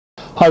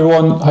Hi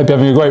everyone, hope you're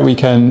having a great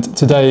weekend.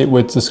 Today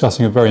we're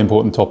discussing a very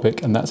important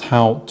topic, and that's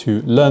how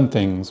to learn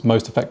things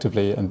most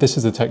effectively. And this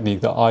is a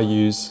technique that I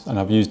use and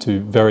I've used to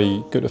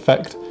very good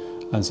effect,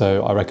 and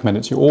so I recommend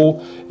it to you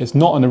all. It's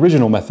not an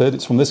original method,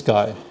 it's from this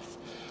guy,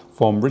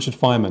 from Richard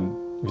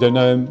Feynman. If you don't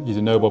know him, he's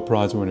a Nobel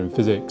Prize winner in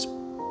physics,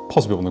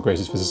 possibly one of the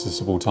greatest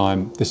physicists of all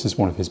time. This is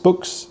one of his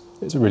books.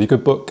 It's a really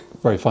good book,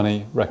 very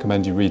funny,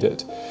 recommend you read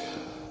it.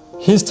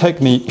 His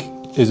technique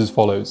is as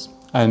follows,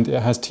 and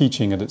it has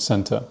teaching at its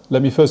center.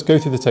 Let me first go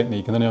through the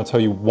technique and then I'll tell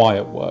you why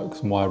it works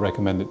and why I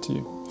recommend it to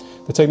you.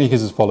 The technique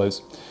is as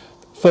follows.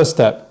 First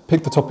step,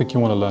 pick the topic you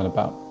want to learn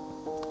about.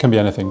 It can be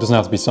anything, it doesn't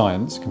have to be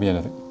science, it can be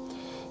anything.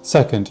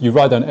 Second, you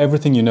write down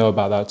everything you know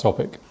about that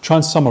topic. Try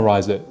and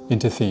summarize it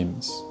into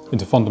themes,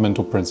 into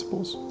fundamental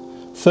principles.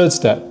 Third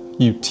step,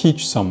 you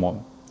teach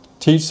someone.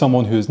 Teach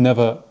someone who has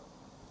never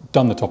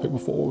done the topic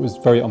before, who is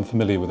very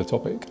unfamiliar with the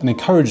topic, and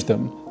encourage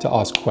them to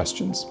ask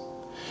questions.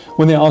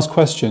 When they ask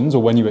questions,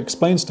 or when you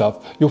explain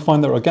stuff, you'll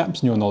find there are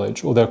gaps in your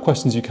knowledge, or there are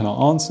questions you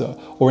cannot answer,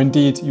 or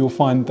indeed you'll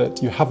find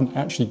that you haven't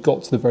actually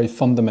got to the very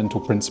fundamental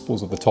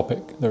principles of the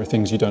topic. There are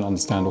things you don't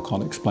understand or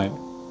can't explain.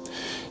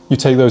 You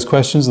take those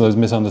questions and those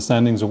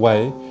misunderstandings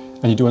away,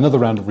 and you do another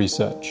round of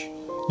research.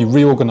 You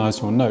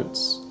reorganize your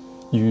notes.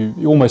 You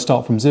almost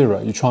start from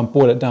zero. You try and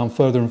boil it down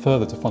further and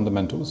further to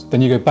fundamentals.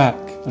 Then you go back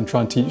and try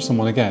and teach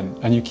someone again.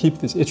 And you keep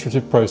this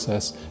iterative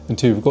process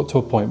until you've got to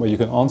a point where you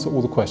can answer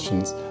all the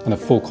questions and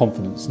have full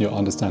confidence in your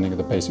understanding of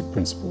the basic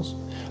principles.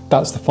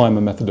 That's the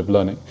Feynman method of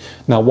learning.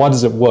 Now, why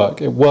does it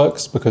work? It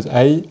works because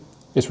A,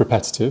 it's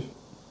repetitive,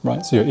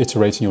 right? So you're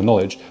iterating your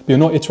knowledge, but you're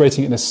not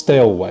iterating it in a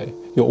stale way.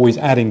 You're always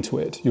adding to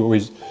it. You're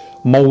always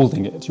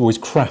molding it. You're always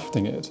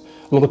crafting it.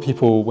 A lot of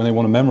people, when they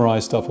want to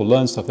memorize stuff or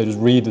learn stuff, they just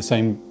read the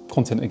same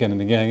content again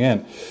and again and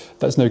again.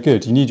 That's no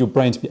good. You need your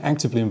brain to be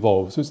actively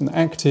involved. So it's an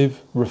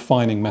active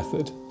refining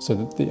method. So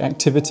that the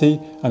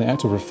activity and the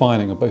act of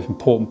refining are both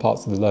important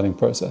parts of the learning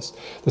process.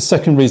 The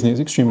second reason it's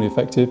extremely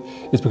effective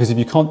is because if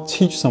you can't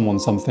teach someone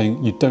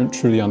something, you don't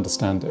truly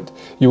understand it.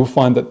 You will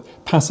find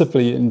that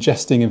passively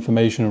ingesting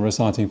information and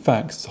reciting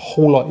facts is a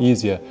whole lot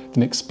easier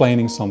than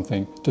explaining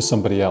something to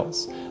somebody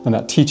else. And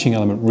that teaching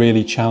element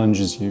really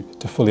challenges you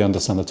to fully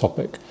understand the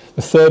topic.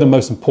 The third and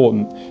most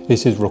important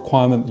is his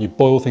requirement that you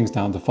boil things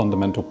down to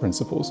fundamental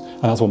principles.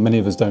 And that's what many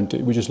of us don't do.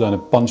 We just learn a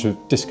bunch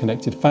of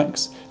disconnected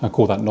facts and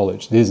call that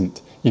knowledge. It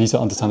isn't. You need to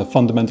understand the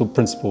fundamental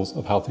principles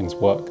of how things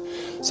work.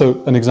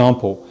 So an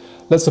example,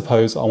 let's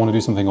suppose I want to do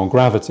something on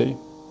gravity.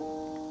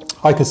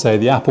 I could say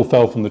the apple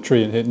fell from the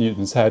tree and hit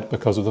Newton's head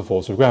because of the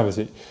force of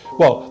gravity.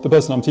 Well, the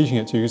person I'm teaching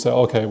it to, you say,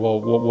 okay, well,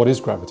 what is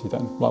gravity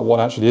then? Like, what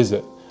actually is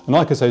it? And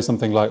I could say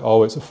something like,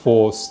 oh, it's a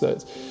force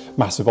that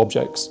massive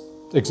objects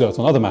exert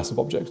on other massive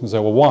objects, and say,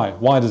 well, why?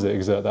 Why does it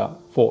exert that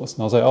force?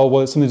 And I'll say, oh,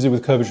 well, it's something to do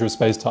with curvature of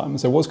space-time. And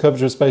say, what's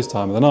curvature of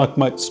space-time? And then I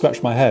might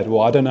scratch my head.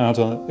 Well, I don't know how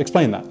to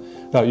explain that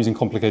without using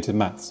complicated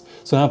maths.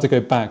 So I have to go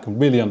back and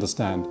really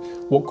understand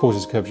what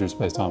causes curvature of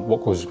space-time,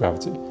 what causes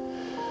gravity.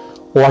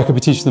 Or I could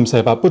be teaching them, say,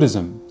 about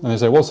Buddhism. And they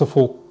say, what's the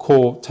four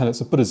core tenets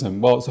of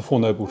Buddhism? Well, it's the Four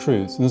Noble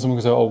Truths. And then someone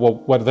can say, oh, well,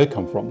 where do they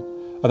come from?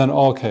 And then,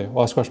 oh, okay,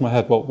 well, I scratch my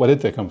head, well, where did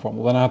they come from?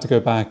 Well, then I have to go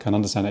back and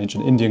understand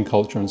ancient Indian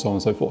culture and so on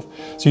and so forth.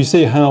 So you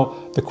see how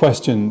the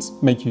questions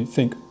make you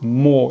think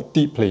more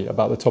deeply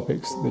about the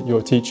topics that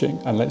you're teaching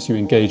and lets you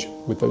engage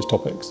with those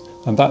topics.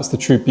 And that's the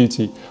true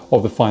beauty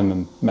of the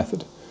Feynman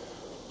method.